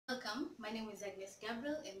Welcome, my name is Agnes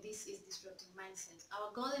Gabriel and this is Disrupting Mindset.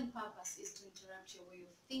 Our goal and purpose is to interrupt your way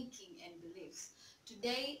of thinking and beliefs.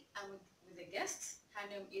 Today I'm with a guest. Her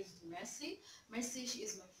name is Mercy. Mercy, she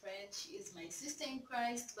is my friend, she is my sister in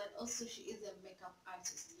Christ, but also she is a makeup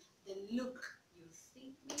artist. The look you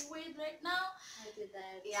see me with right now, I did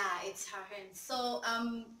that. yeah, it's her hand. So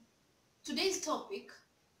today's topic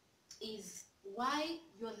is why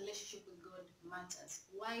your relationship with God matters.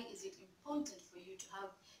 Why is it important for you to have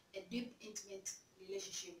a deep, intimate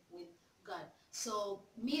relationship with God? So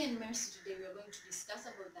me and Mercy today, we are going to discuss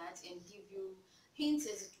about that and give you hints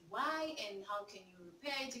as to why and how can you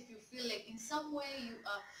repair it if you feel like in some way you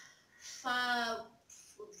are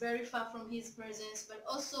very far from his presence, but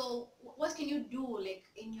also what can you do, like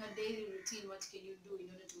in your daily routine, what can you do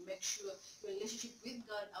in order to make sure your relationship with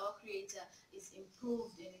God, our creator, is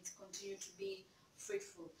improved and it's continue to be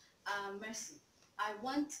fruitful. Mercy, I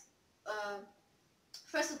want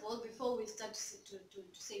first of all, before we start to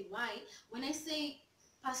say why, when I say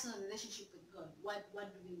personal relationship with God, what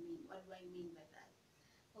do we mean? What do I mean by that?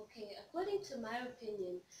 Okay, according to my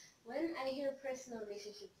opinion, when I hear personal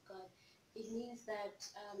relationship with God, it means that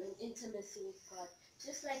an intimacy with God.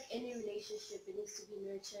 Just like any relationship, it needs to be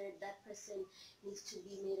nurtured. That person needs to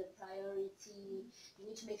be made a priority. You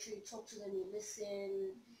need to make sure you talk to them, you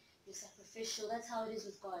listen, you're sacrificial. That's how it is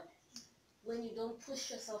with God. When you don't push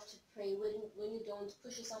yourself to pray, when you don't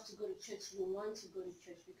push yourself to go to church, you want to go to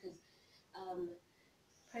church because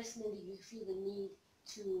personally you feel the need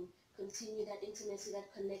to continue that intimacy, that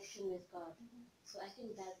connection with God. So I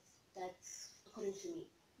think that's according to me.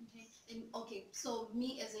 Okay. And okay, so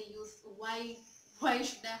me as a youth, why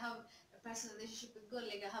should I have a personal relationship with God?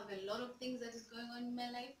 Like I have a lot of things that is going on in my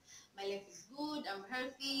life. My life is good, I'm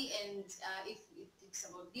healthy, and if it's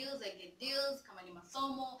about deals, I get deals. Kama ni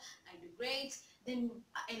masomo, I do great. Then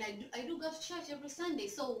and I do go to church every Sunday.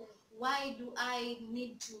 So why do I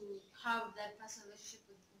need to have that personal relationship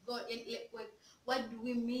with God? And like, what do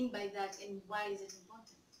we mean by that, and why is it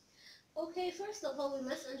important? Okay, first of all, we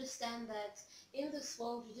must understand that in this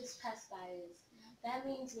world we just pass by us. That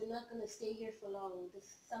means we're not going to stay here for long.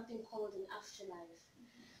 There's something called an afterlife.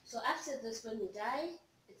 So after this, when we die,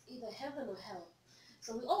 it's either heaven or hell.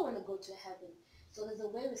 So we all want to go to heaven. So there's a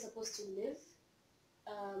way we're supposed to live,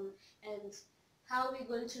 and how are we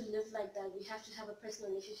going to live like that? We have to have a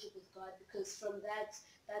personal relationship with God, because from that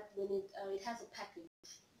when it has a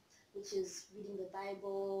package, which is reading the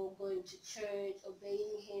Bible, going to church,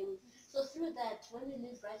 obeying Him. So through that, when we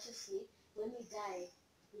live righteously, when we die,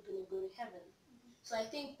 we're going to go to heaven. So I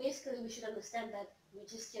think basically we should understand that we're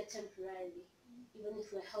just here temporarily. Even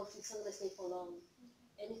if we're healthy, it's not going to stay for long.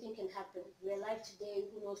 Anything can happen. We're alive today,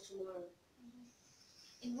 who knows tomorrow?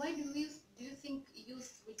 And why do you think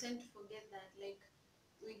youth, we tend to forget that? Like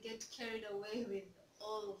we get carried away with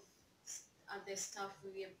all of other stuff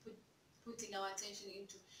we are putting our attention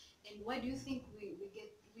into. And why do you think we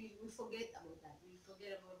forget about that? We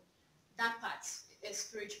forget about that part, a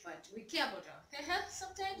spiritual part. We care about our health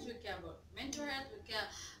sometimes, we care about mental health, we care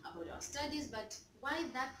about our studies, but why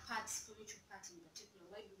that part, spiritual part in particular?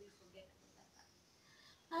 Why do we forget about that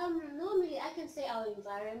part? Normally I can say our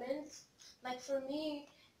environment. Like for me,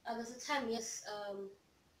 there's a time, yes,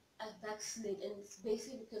 I backslid, and it's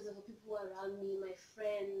basically because of the people around me, my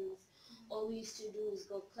friends. All we used to do is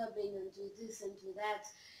go clubbing and do this and do that.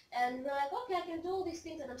 And we're like, okay, I can do all these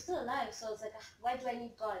things and I'm still alive. So I was like, why do I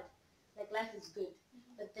need God? Like life is good.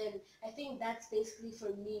 But then I think that's basically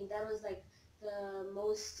for me, that was like the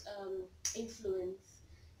most influence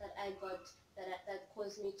that I got, that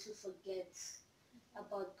caused me to forget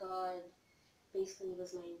about God. Basically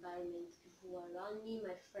was my environment, people who were around me,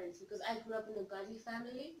 my friends, because I grew up in a godly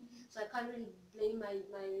family, so I can't really blame my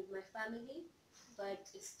family, but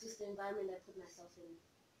it's just the environment I put myself in.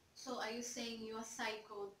 So are you saying your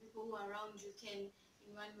cycle, people who are around you can,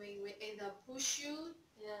 in one way, either push you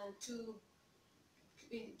Yeah. to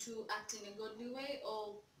act in a godly way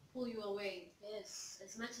or pull you away? Yes,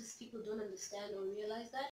 as much as people don't understand or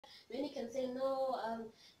realize that, many can say, no,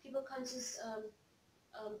 people can't just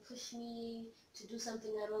push me to do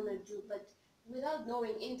something I don't want to do, but without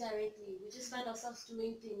knowing, indirectly, we just find ourselves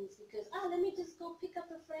doing things because, let me just go pick up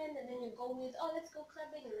a friend, and then you go with, let's go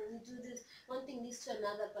clubbing, and then we do this. One thing leads to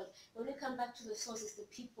another, but when we come back to the source, it's the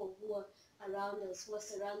people who are around us, who are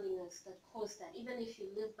surrounding us, that cause that. Even if you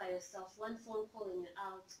live by yourself, one phone call and you're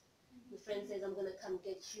out, your friend says, I'm going to come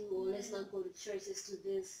get you, or let's not go to church, let's do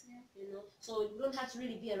this, So you don't have to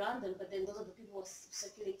really be around them, but then those are the people who are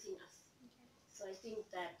circulating us. So I think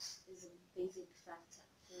that is a basic factor.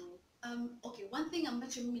 Okay, one thing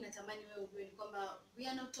ambacho mimi natamani wewe ujue ni kwamba we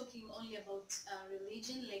are not talking only about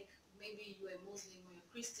religion, like maybe you are Muslim or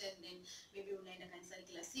you're Christian and maybe unaenda kanisani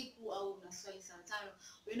kila siku au unaswali saa 5.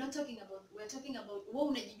 We're talking about wewe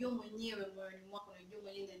unajijua mwenyewe moyoni mwako, unajijua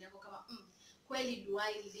mwenyewe ndani yako kama kweli do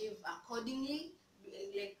I live accordingly,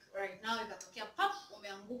 like right now ikatokea pap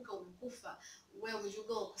umeanguka umekufa, where would you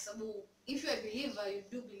go? Kwa sababu if you're a believer you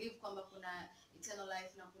do believe kwamba kuna eternal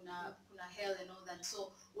life na kuna hell and all that,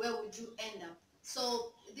 so where would you end up?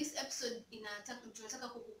 So this episode tunataka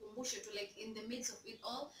kukukumbusha tu, like in the midst of it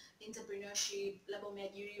all, entrepreneurship, labda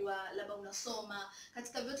umeajiriwa, labda unasoma,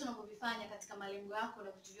 katika vyote unavyofanya, katika malengo yako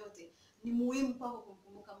na vitu vyote, ni muhimu kwako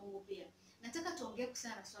kumkumbuka Mungu pia. Nataka tuongee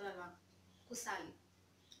kuhusiana na swala la kusali.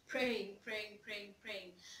 Praying.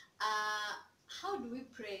 How do we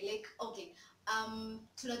pray? Like, okay,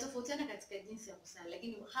 tunatofautiana katika jinsi ya kusali,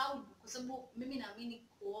 lakini kwa sababu mimi naamini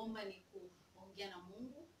kuomba ni kuongea na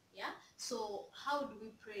Mungu, yeah? So how do we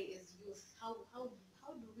pray as youth? How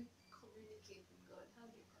do we communicate with God? How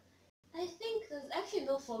do you communicate? I think there's actually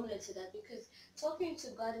no formula to that, because talking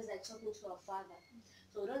to God is like talking to our Father.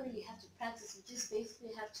 So we don't really have to practice, we just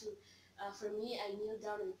basically have to, for me, I kneel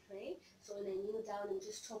down and pray. So when I kneel down and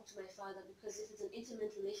just talk to my Father, because if it's an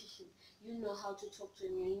intimate relationship, you know how to talk to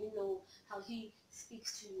him, and you know how he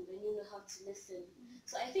speaks to you, and you know how to listen.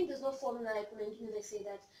 So I think there's no formula, like when they say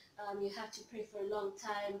that you have to pray for a long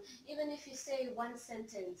time. Even if you say one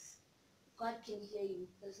sentence, God can hear you.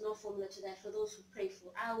 There's no formula to that. For those who pray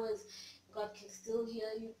for hours, God can still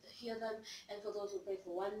hear them, and for those who pray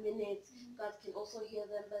for 1 minute, God can also hear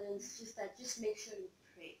them. But it's just that, just make sure you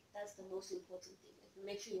pray. That's the most important thing.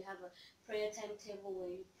 Make sure you have a prayer timetable where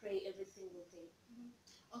you pray every single day.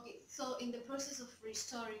 Okay, so in the process of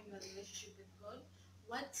restoring your relationship with God,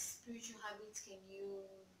 what spiritual habits can you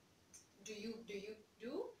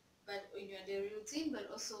do, but in your daily routine, but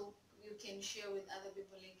also you can share with other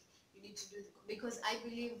people, like you need to do, because I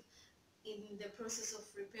believe in the process of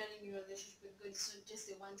repairing your relationship with God, it's not just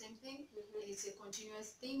a one-time thing, it's a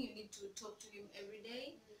continuous thing. You need to talk to him every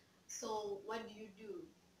day. So what do you do?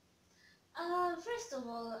 First of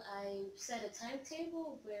all, I set a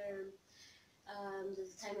timetable where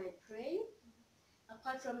there's a time I pray.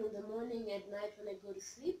 Apart from in the morning, at night when I go to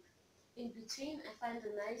sleep, in between I find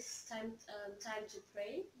a nice time to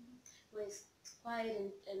pray, where it's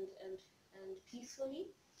quiet and peacefully.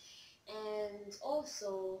 And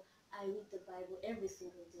also, I read the Bible every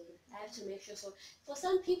single day. I have to make sure. So for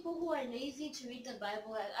some people who are lazy to read the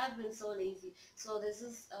Bible, I've been so lazy. So there's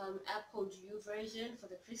this app called YouVersion for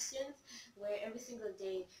the Christians, where every single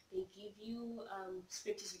day they give you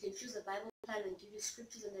scriptures. You can choose a Bible plan and give you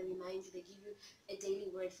scriptures, and they remind you. They give you a daily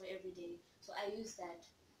word for every day. So I use that.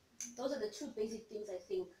 Those are the two basic things I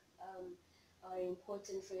think are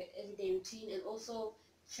important for everyday routine. And also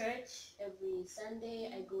church every Sunday.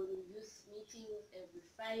 I go to youth meetings every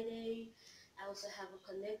Friday. I also have a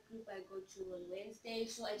connect group I go to on Wednesday.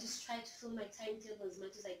 So I just try to fill my timetable as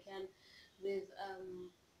much as I can with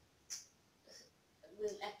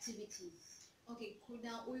activities. Okay,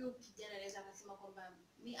 kuna huyu kijana anaweza akasema kwamba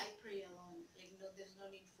me I pray alone, like no, there's no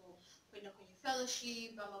need for kwenda kwenye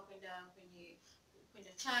fellowship ama kwenda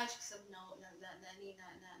church kwa sababu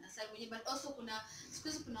na side mwenyewe, but also kuna siku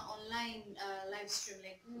hizi kuna online live stream,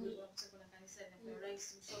 like kuna kanisa na live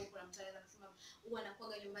stream, so kuna mtu anaweza kusema huwa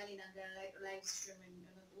anakuwa nyumbani na live stream, and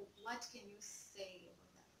what can you say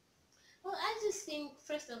about that? Well, I just think,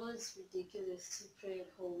 first of all, it's ridiculous to pray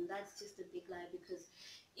at home. That's just a big lie, because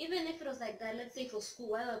even if it was like that, let's say for school,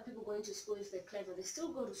 why are people going to school if they're clever? They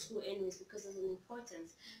still go to school anyways because there's an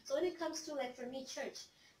importance. So when it comes to, like, for me, church,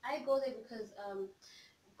 I go there because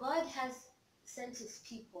God has sent his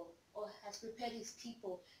people, or has prepared his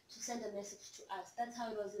people to send a message to us. That's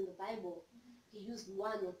how it was in the Bible. He used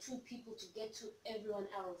 1 or 2 people to get to everyone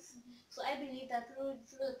else. So I believe that through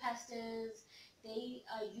the pastors, they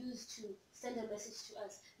are used to send a message to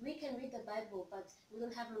us. We can read the Bible, but we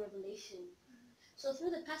don't have a revelation. So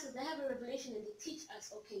through the pastors, they have a revelation and they teach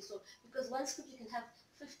us, okay, so because one scripture can have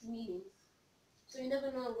 50 meanings. So you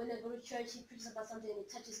never know, when I go to church, he preaches about something and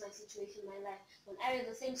it touches my situation, my life. When I read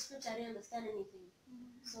the same scripture, I didn't understand anything.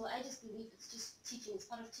 So I just believe it's just teaching. It's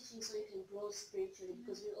part of teaching so you can grow spiritually,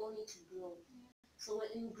 because we all need to grow. So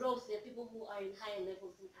in growth, there are people who are in higher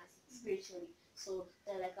levels than us spiritually. So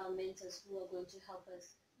they're like our mentors who are going to help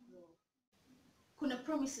us grow. Kuna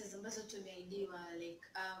promises ambazo tumeahidiwa, like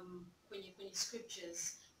kwenye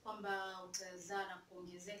scriptures, kwamba utazaa na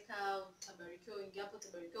kuongezeka, utabarikiwa uingiapo,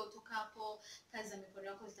 utabarikiwa utokapo, kazi za mikono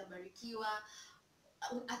yako zitabarikiwa,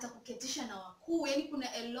 atakuketisha na wakuu. Yani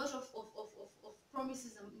kuna a lot of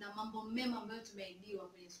promises na mambo mema ambayo tumeahidiwa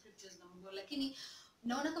kwenye scriptures na Mungu. Lakini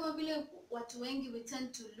naona kama vile watu wengi, we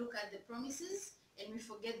tend to look at the promises and we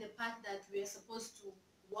forget the path that we are supposed to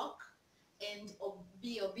walk and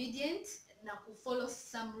be obedient na kufollow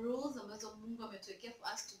some rules ambazo Mungu ametuwekea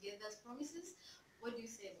for us to get those promises. What do you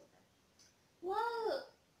say about that? Well,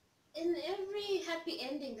 in every happy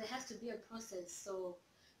ending there has to be a process. So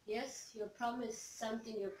yes, you're promised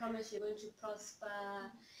something, you're promised you're going to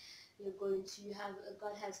prosper, you're going to have,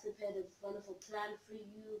 God has prepared a wonderful plan for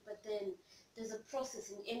you, but then there's a process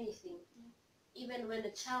in anything. Even when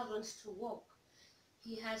a child wants to walk,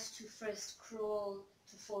 he has to first crawl,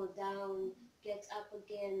 to fall down, get up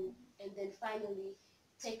again, and then finally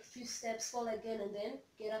take a few steps, fall again, and then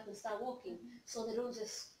get up and start walking. So they don't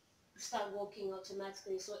just start walking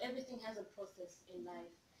automatically. So everything has a process in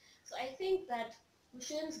life. So I think that we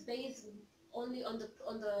shouldn't base only on the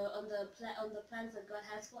plans that God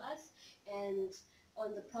has for us and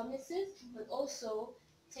on the promises, but also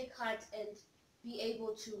take heart and be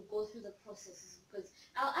able to go through the processes, because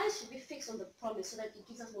our eyes should be fixed on the promise so that it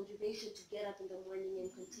gives us motivation to get up in the morning and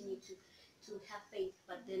continue to have faith.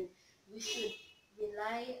 But then we should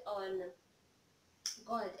rely on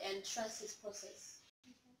God and trust his process,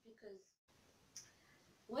 because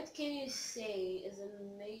what can you say is a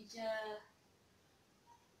major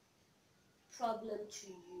problem to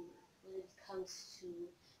you when it comes to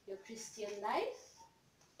your Christian life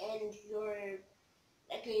and your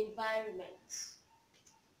environment?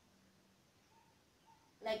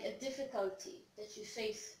 Like a difficulty that you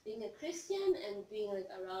face being a Christian and being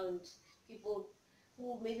around people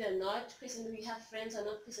who maybe are not Christian, maybe you have friends who are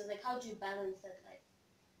not Christians. Like, how do you balance that life?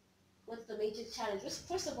 What's the major challenge?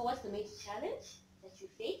 First of all, what's the major challenge that you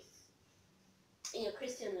face in your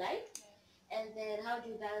Christian life? And then how do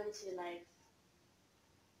you balance your life?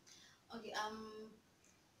 Okay,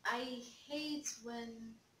 I hate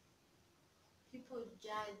when people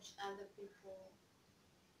judge other people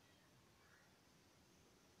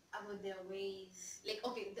about their ways. Like,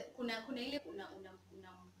 okay, kuna ile una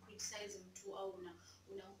criticize mtu au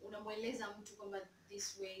unamweleza mtu kwamba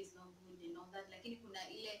this way is not good and all that, lakini kuna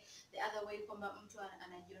ile the other way kwamba mtu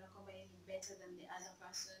anajiona kwamba yeye ni better than the other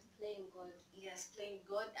person. Playing God. Yes, playing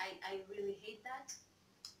God. I really hate that.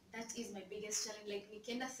 That is my biggest challenge. Like,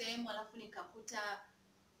 nikienda sehemu alafu nikakuta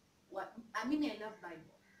I mean, I love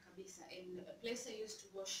Bible kabisa, and a place I used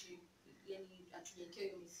to worship, yani atujekewe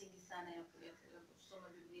hiyo misingi sana ya kusoma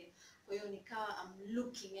Biblia. Kwa hiyo nikawa I'm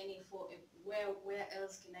looking yani for where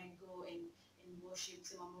else can I go and worship,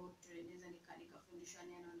 sema Mungu tunaweza nikafundishwa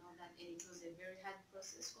neno and all that, and it was a very hard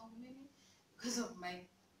process for me because of my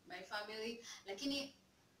family. Lakini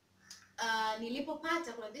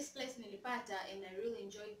nilipopata kuna this place nilipata, and I really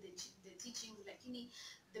enjoyed the teachings, lakini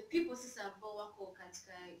the people sasa ambao wako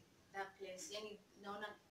katika that place, yani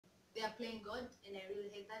naona they are playing God, and I really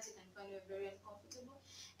hate that. It can find you very uncomfortable.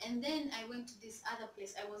 And then I went to this other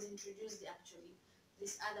place. I was introduced actually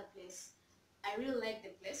this other place. I really like the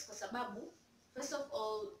place kwa sababu, first of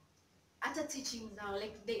all, hata teachings now,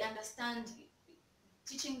 like they understand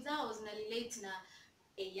teachings now na relate na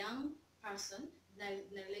a young person, na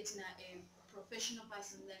relate na a professional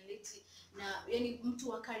person, na relate na yani mtu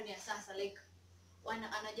wa karne ya sasa, like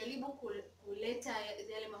anajaribu kuleta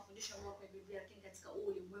yale mafundisho ambayo kwa Biblia lakini katika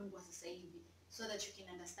ulimwengu wa sasa hivi, so that you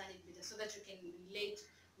can understand it better, so that you can relate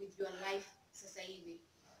with your life sasa hivi.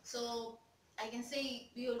 So I can say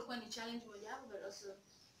hiyo ilikuwa ni challenge moja hapo, but also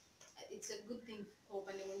it's a good thing kwa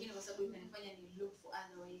upande mwingine kwa sababu inanifanya ni look for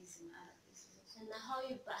other ways in other places. And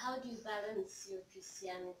how do you balance your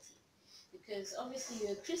Christianity? Because obviously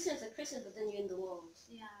you're a Christian, but then you're in the world.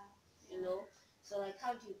 Yeah. You know? So like,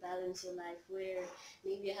 how do you balance your life where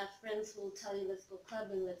maybe you have friends who will tell you, let's go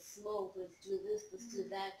clubbing, let's smoke, let's do this, let's do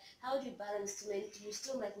that. How do you balance do you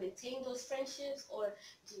still maintain those friendships, or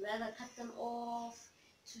do you rather cut them off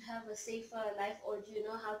to have a safer life, or do you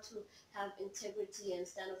know how to have integrity and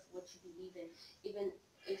stand up for what you believe in, even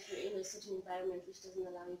if you're in a certain environment which doesn't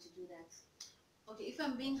allow you to do that? Okay, if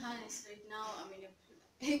I'm being honest right now, I'm in a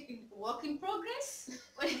work in progress.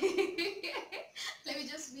 Let me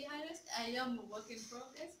just be honest, I am a work in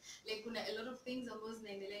progress. Like, kuna a lot of things ambazo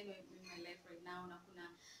zinaendelea in my life right now, na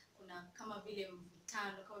kuna kama vile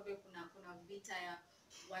mvutano, kama vile kuna vita ya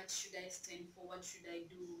what should I stand for, what should I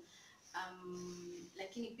do.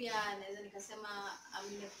 Lakini pia naweza nikasema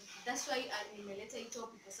that's why nimeleta hii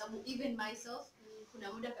topic kwa sababu even myself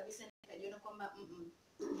kuna muda kabisa nikajiona kwamba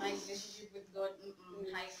my relationship with God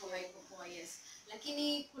haiko poa, yes.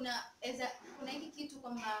 Lakini kuna hiki kitu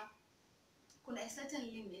kwamba kuna a certain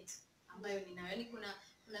limit ambayo ninayo, yani kuna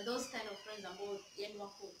those kind of friends ambao yani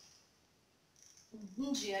wako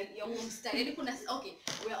nje ya mstari, yani kuna okay,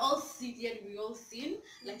 we all sin,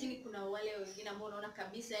 lakini kuna wale wengine ambao unaona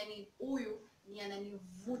kabisa yani huyu ni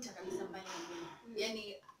ananivuta kabisa mbali na mimi,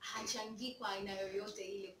 yani hachangii kwa aina yoyote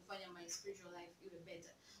ile kufanya my spiritual life iwe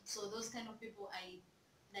better. So those kind of people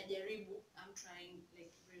I'm trying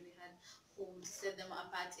like really hard to set them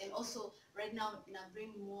apart. And also right now I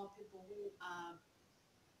bring more people who are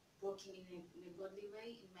working in a godly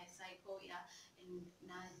way in my cycle, yeah, and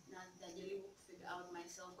najaribu figure out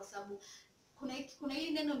myself kwa sababu kuna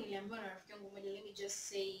hili neno niliambiwa na rafiki yangu mmoja. Let me just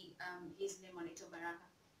say his name, anaitwa Baraka,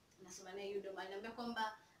 nasoma naye Udom. Ananiambia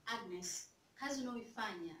kwamba Agnes, kazi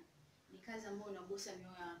unaoifanya ni kazi ambayo unagusa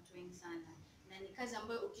mioyo ya watu wengi sana, na ni kazi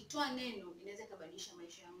ambayo ukitoa neno inaweza kubadilisha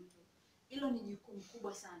maisha ya mtu. Hilo ni jukumu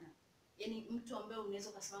kubwa sana. Yaani mtu ambaye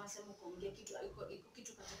unaweza kusimama sema kuongea kitu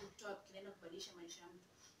kitu katika kutoa kinaenda kubadilisha maisha ya mtu.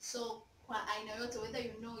 So kwa aina yote, whether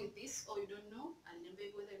you know this or you don't know,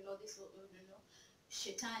 aliniambia whether you know this or you don't know,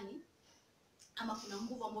 shetani ama kuna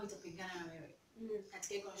nguvu ambayo itapigana na wewe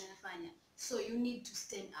katika hiyo unachofanya. So you need to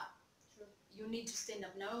stand up. You need to stand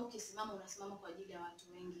up. Na wewe ukisimama unasimama kwa ajili ya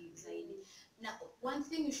watu wengi zaidi. Na one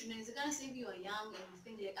thing you should inawezekana sasa hivi you are young and you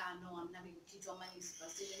think like no, I'm not going to kitu ama ni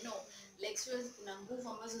superstition. No, like seriously kuna nguvu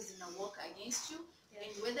ambazo zina work against you.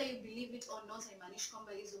 And whether you believe it or not, haimaanishi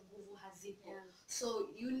kwamba hizo nguvu hazipo. So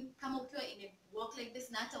you kama ukiwa in a walk like this,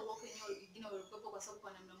 na hata walk yenyewe nyingine ulikuwepo kwa sababu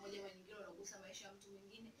kwa namna moja au nyingine unagusa maisha ya mtu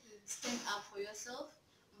mwingine, stand up for yourself.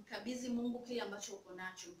 Mkabidhi Mungu kile ambacho uko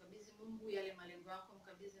nacho, mkabidhi Mungu yale malengo yako,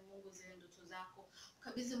 mkabidhi Mungu zile ndoto zako,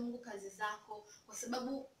 mkabidhi Mungu kazi zako, kwa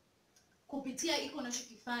sababu kupitia iko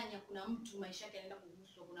unachokifanya kuna mtu maisha yake yanaenda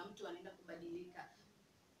kuguswa, kuna mtu anaenda kubadilika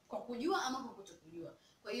kwa kujua ama kwa kutokujua.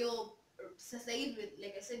 Kwa hiyo sasa hivi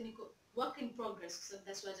like I said niko work in progress, so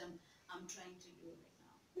that's what I'm trying to do right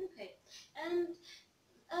now. Okay. And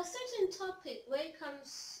a certain topic when it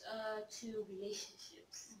comes to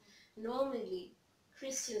relationships, normally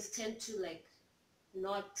Christians tend to like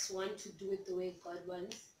not want to do it the way God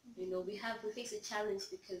wants. You know, we face a challenge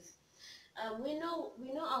because we know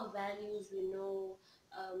our values, we know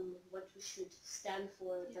what we should stand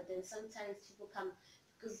for, but then sometimes people come,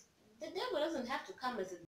 because the devil doesn't have to come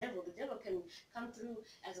as a devil. The devil can come through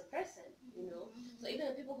as a person, you know. So even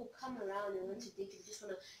the people who come around and want to date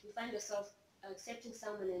you, you find yourself accepting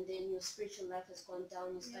someone, and then your spiritual life has gone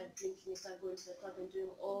down. You start drinking, you start going to the club and doing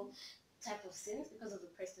all type of sins because of the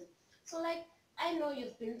person. So like, I know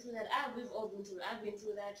you've been through that. We've all been through. I've been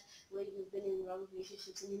through that, where you've been in wrong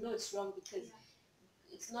relationships and you know it's wrong because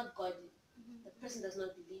it's not godly. The person does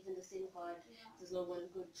not believe in the same God, does not want to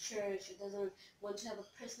go to church, it doesn't want to have a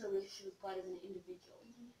personal relationship with God as an individual,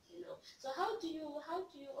 you know. So how do you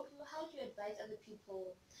advise other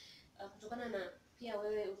people kutokana na pia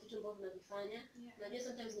wewe vitu ambavyo unavifanya? Unajua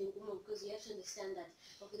sometimes ni ngumu because you have to understand that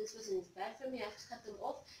okay, this person is bad for me, I have to cut them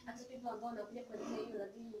off. Hata people ambao wanakuja kwa njia hiyo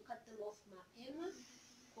lazima you cut them off mapema,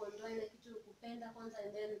 kuondoa ile kitu kupenda kwanza,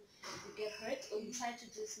 and then you get hurt, or you try to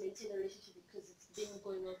just maintain a relationship because it's been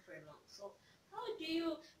going on for long. So how do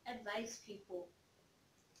you advise people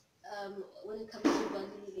when it comes to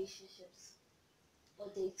godly relationships or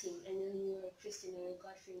dating, and then you're a Christian or a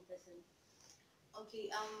God-fearing person? Okay,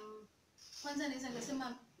 kwanza naweza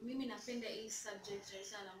ngasema mimi napenda hii subject ya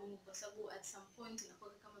sana Mungu kwa sababu at some point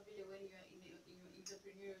inakuwa kama vile when you are in your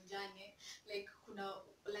entrepreneurial journey, like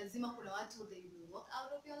lazima kuna watu they will walk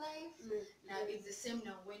out of your life. Now it's the same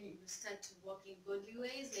now when you start to walk in godly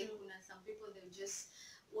ways, like kuna some people they just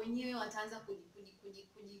wenyewe wataanza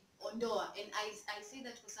kujiondoa. And I say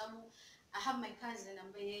that kwa sababu I have my cousin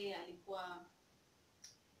ambaye yeye alikuwa,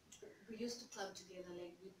 we used to club together,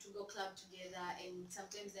 like we to go club together, and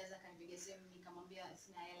sometimes there's a kanipige simu nikamwambia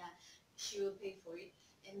sina hela, she will pay for it,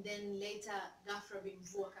 and then later ghafla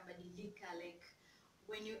bimvua kabadilika, like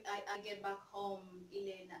when I get back home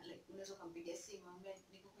ile like unaweza kumpigia simu ambaye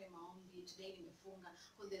niko kwa maombi today nimefunga,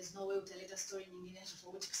 because there's no way utaleta story nyingine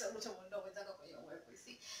tofauti kwa sababu utamuondoa wenzako kwa hiyo work, you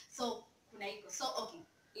see. So kuna hiko. So okay,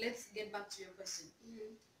 let's get back to your question.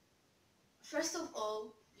 First of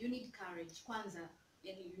all, you need courage. Kwanza,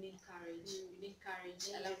 you need courage. You need courage.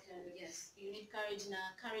 Yes, you need courage.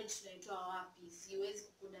 Na courage tunaitoa wapi? Siwezi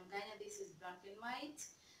kukudanganya, this is black and white.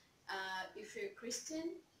 If you're a Christian,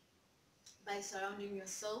 by surrounding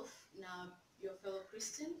yourself na your fellow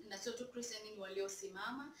Christian, na sio tu Christian ni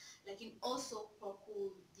waliosimama, lakini also kwa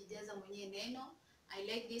kujijaza mwenyewe neno. I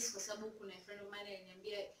like this kwa sababu kuna friend of mine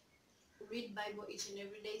aliniambia read Bible each and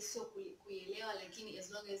every day, sio kuielewa, lakini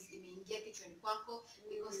as long as imeingia kichwani kwako,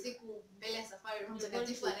 because siku mbele ya safari Roho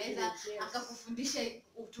Mtakatifu anaweza akakufundisha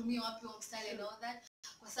utumie wapi wa mstari and all that,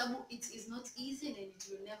 kwa sababu it is not easy and it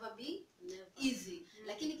will never be easy.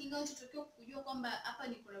 Lakini kingawa tutokio kujua kwamba hapa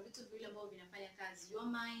ni kuna vitu vile ambavyo vinafanya kazi, your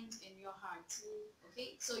mind and your heart.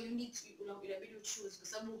 Okay, so you need to inabidi choose, kwa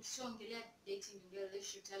sababu ukishaongelea dating, unaongelea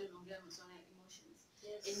relationship, tayari unaongelea masuala ya emotions.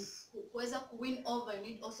 Yes. And kuweza win over, you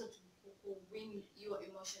need also to win your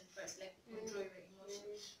emotion first, like control your emotion.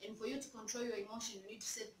 And for you to control your emotion, you need to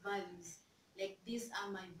set values. Like, these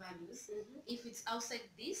are my values. If it's outside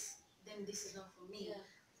this, then this is not for me. Yeah.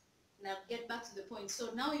 Now get back to the point.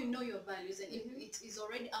 So now you know your values, and if it is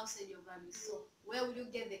already outside your values, so where will you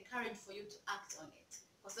get the courage for you to act on it?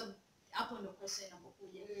 Because up on the question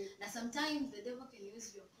inapokuja. Now sometimes the devil can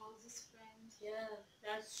use your closest friend. Yeah,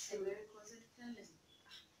 that's A true. very closest friend.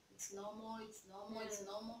 It's normal, it's normal, it's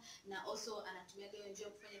normal. Na also anatumia hiyo njia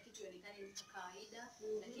kufanya kitu ionekane ni cha kawaida,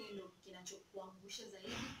 lakini ndio kinachokuangusha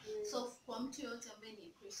zaidi. So kwa mtu yote ambaye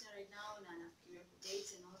ni Christian right now na anafikiria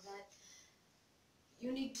kudate and all that,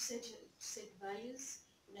 you need to set values.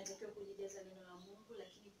 Unatakiwa kujijaza neno la Mungu,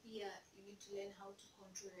 lakini pia you need to learn how to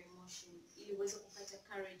control your emotion ili uweze kupata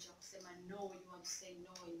courage ya kusema no when you want to say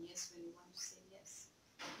no, and yes when you want to say yes.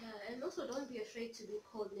 Yeah, and also don't be afraid to be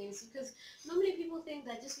called names, because normally people think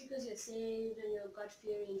that just because you're saved and you're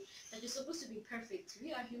God-fearing that you're supposed to be perfect.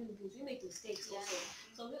 We are human beings, we make mistakes also.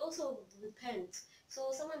 So we also repent.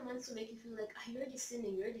 So someone wants to make you feel like, you're already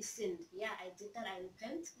sinning, you already sinned. Yeah, I did that, I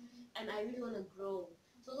repent, and I really want to grow.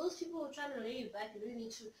 So those people who are trying to lay you back, you really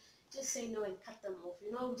need to just say no and cut them off.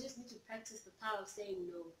 You know, we just need to practice the power of saying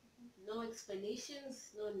no. No explanations,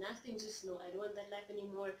 no nothing, just no. I don't want that life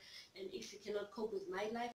anymore, and if you cannot cope with my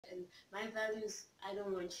life and my values, I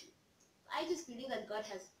don't want you. I just believe that God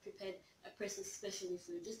has prepared a person specially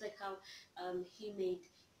for you, just like how he made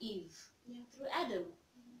Eve through Adam,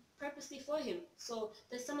 purposely for him. So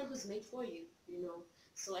there's someone who's made for you, you know.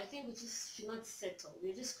 So I think we just should not settle.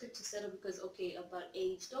 We're just quick to settle because, okay, about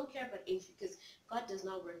age. Don't care about age, because God does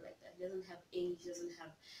not work like that. He doesn't have age, doesn't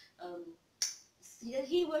have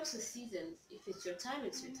he works with seasons. If it's your time,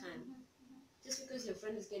 it's your time. Just because your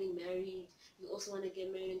friend is getting married, you also want to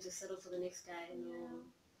get married and just settle for the next guy. No.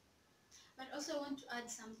 But also I want to add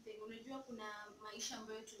something. Unajua kuna maisha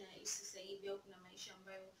ambayo tunaishi sasa hivi, au kuna maisha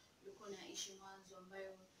ambayo ulikuwa unaishi mwanzo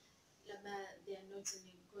ambayo labda they are not in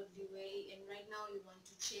a godly way, and right now you want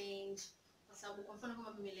to change. Kwa sababu kwa mfano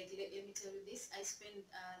kama mimi, like, let me tell you this, I spent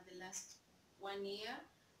the last 1 year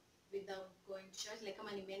without going to church. Like,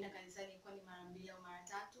 kama nimeenda kanisani ilikuwa ni mara 2 au mara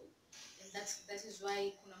 3, and that is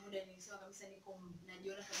why kuna muda nilisema kabisa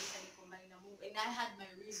najiona kabisa niko mbali na Mungu, and I had my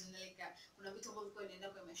reason, like kuna vitu ambavyo vilikuwa vinaenda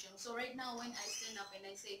kwa maisha yangu. So right now when I stand up and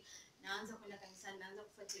I say naanza kwenda kanisani, naanza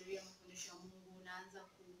kufuatilia mafundisho ya Mungu, naanza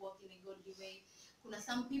ku walk in a godly way, kuna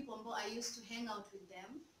some people ambao I used to hang out with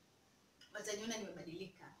them, wataniona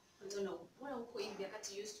nimebadilika. Wataona bora uko hivi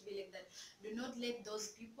wakati you used to be like that. Do not let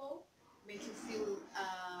those people make you feel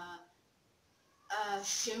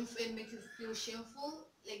shameful, and make you feel shameful,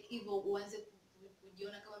 like hivyo uanze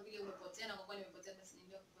kujiona kama vile umepotea, na kwa kweli nimepotea basi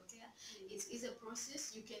ndio kupotea. It's a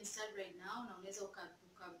process. You can start right now, na unaweza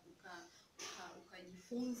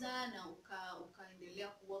ukajifunza na ukaendelea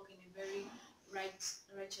ku walk in a very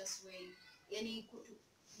righteous way. Yani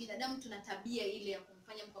binadamu tuna tabia ile ya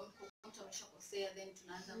kumfanya mtu ameshakosea, then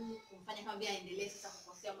tunaanza kumfanya kama vile aendelee sasa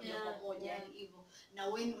kukosea moja kwa moja, yani hivyo. Na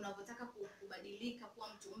wewe unapotaka kubadilika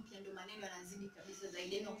kuwa mtu mpya, ndio maneno yanazidi kabisa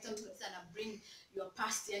zaidi. Yani unakuta mtu kabisa ana bring your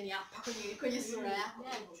past, yani hapa kwenye sura yako.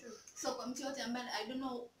 So kwa mtu yote ambaye, I don't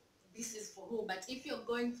know this is for who, but if you're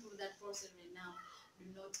going through that process right now, do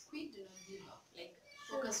not quit, do not give up. Like,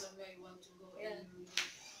 focus on where you want to go.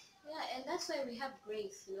 And that's why we have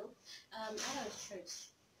grace, you know. At our church,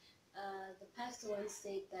 the pastor once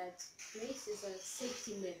said that grace is a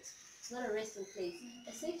safety net. It's not a resting place.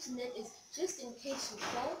 A safety net is just in case you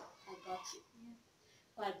fall, I got you.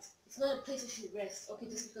 But it's not a place you should rest. Okay,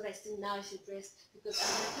 just because I sin now, I should rest because I'm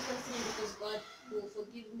going to keep on sinning because God will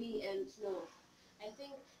forgive me. And no, I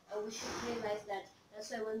think we should realize that. That's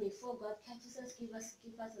why when we fall, God catches us, give us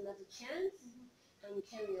another chance, and we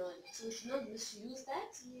carry on. So we should not misuse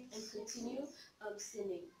that and continue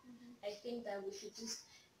sinning. I think that we should just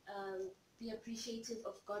be appreciative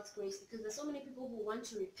of God's grace, because there's so many people who want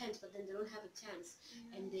to repent, but then they don't have a chance,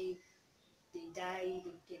 and they die,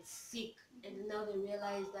 they get sick, and now they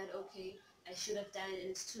realize that, okay, I should have died, and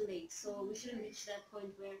it's too late. So we shouldn't reach that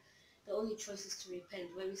point where the only choice is to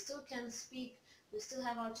repent, where we still can speak, we still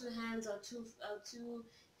have our 2 hands, our two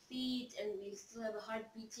feet, and we still have a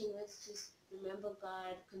heart beating. Let's just remember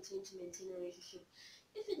God, continue to maintain a relationship.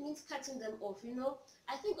 If it means cutting them off, you know,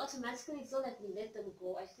 I think automatically it's not that we let them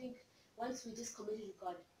go. I think once we just committed to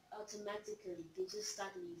God, automatically they just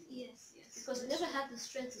start leaving. Yes. Because we never have the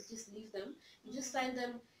strength to just leave them. You just find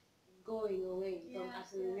them going away from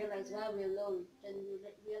us, and we realize while we're alone, then we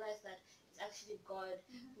realize that it's actually God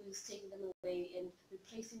who is taking them away and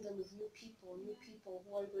replacing them with new people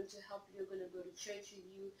who are going to help you, who are going to go to church with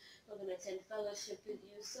you, who are going to attend fellowship with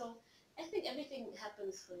you. So I think everything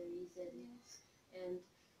happens for a reason. Yes. And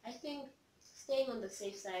I think staying on the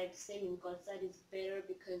safe side, staying in God's side is better,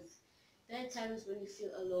 because there are times when you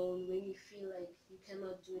feel alone, when you feel like you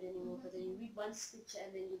cannot do it anymore, but then you read one scripture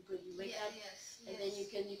and then you're good. You wake up and then you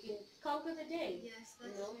can conquer the day. Yes,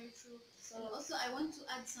 that's you know? very true. So And also, I want to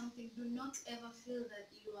add something. Do not ever feel that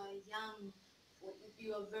you are young, or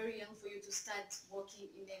you are very young for you to start walking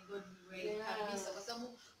in a godly way. Kabisa. Kwa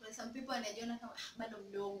sababu kuna some people anajiona kama bado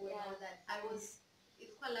mdogo and all that.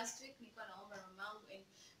 Ilikuwa last week nilikuwa naomba na mamangu, and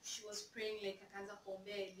she was praying like akaanza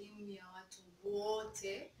kuombea elimu ya watu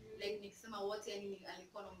wote. Like nikisema wote yani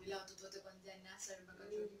alikuwa anaombea watoto wote kuanzia nursery mpaka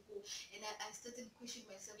chuo kikuu. And I started questioning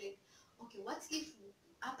myself like, okay, what if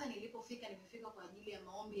hapa nilipofika nimefika kwa ajili ya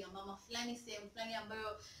maombi ya mama fulani sehemu fulani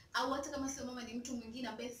ambayo, au hata kama sio mama ni mtu mwingine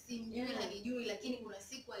ambaye simjui hanijui, lakini kuna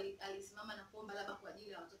siku alisimama na kuomba labda kwa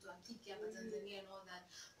ajili ya watoto wa kike hapa Tanzania and all that.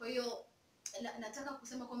 Kwa hiyo nataka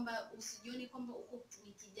kusema kwamba usijione kwamba uko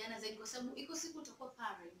ni kijana zaidi, kwa sababu iko siku utakuwa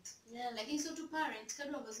parent. Lakini sio tu parent,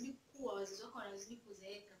 kadri unavyozidi kukua wazazi wako wanazidi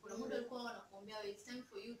kuzeeka. Kuna muda walikuwa wanakuombea, it's time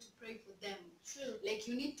for you to pray for them.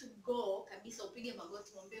 Like you need to go kabisa, upige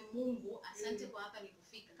magoti muombe Mungu, asante kwa hapa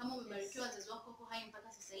nilipofika. Kama umebarikiwa wazazi wako wako hai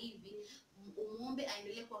mpaka sasa hivi, umuombe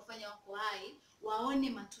aendelee kuwafanya wako hai, waone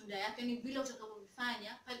matunda yake. Ni vile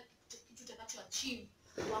utakavyofanya pale kitu utakacho achieve,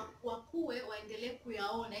 wakue waendelee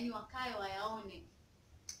kuyaona, yani wakae wayaone.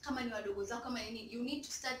 Kama ni wadogo zako kama nini, you need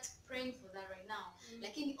to start praying for that right now.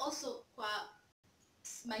 Lakini also kwa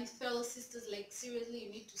my fellow sisters, like seriously, you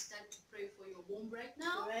need to start to pray for your womb right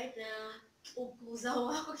now. Uzao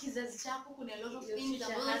wako, kizazi chako, kuna a lot of things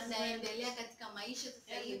ambazo zinaendelea katika maisha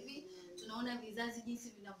sasa hivi. Tunaona vizazi jinsi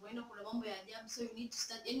vinavyoenda, kuna mambo ya ajabu. So you need to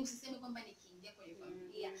start, yani usiseme kwamba nikiingia kwenye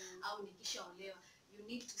familia au nikishaolewa. You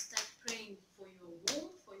need to start praying for your womb,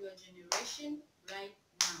 for your generation right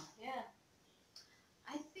now.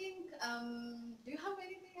 I think, do you have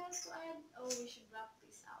anything else to add, or we should wrap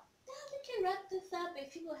this up? We can wrap this up.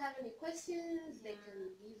 If people have any questions, they can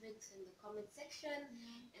leave it in the comment section,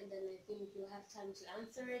 and then I think we'll have time to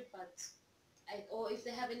answer it. But or if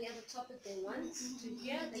they have any other topic they want to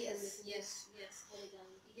hear, they can listen. Yes.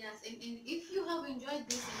 And if you have enjoyed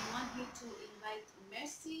this and you want me to invite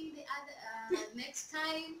Mercy the other next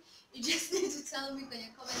time, you just need to tell me in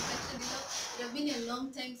the comment section below. It has been a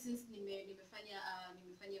long time since nimefanya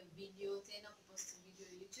video tena, kupost video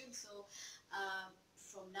on YouTube. So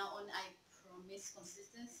from now on, I promise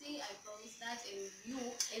consistency. I promise that, and you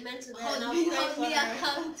hold me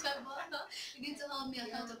accountable. You need to hold me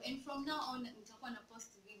accountable. And from now on, nitakuwa na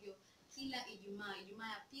post video kila Ijumaa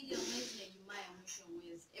ya pili ya mwezi na Ijumaa ya mwisho wa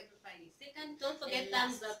mwezi, every Friday. Second, don't forget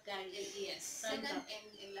thumbs up, guys. Yes, second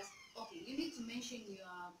and last. Okay, you need to mention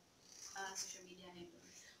your social media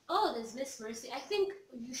handles. Oh, there's Miss Mercy. I think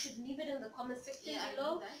you should leave it in the comment section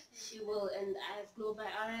below. She will, and I have Glow by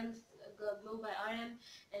RM,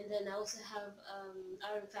 and then I also have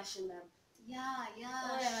RM Fashion Lab.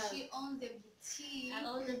 She owns the boutique. I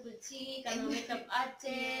own the boutique. I'm a makeup artist.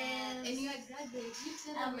 And you're a graduate.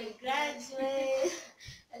 I'm a graduate.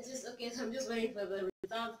 So I'm just waiting for the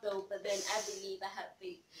results though, but then I believe I have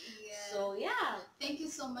faith. So thank you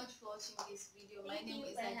so much for watching this video. My name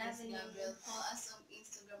is Gabriel. Follow us on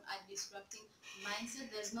Instagram at Disrupting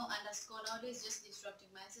Mindset. There's no underscore nowadays, just Disrupting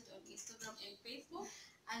Mindset on Instagram and Facebook.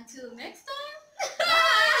 Until next time.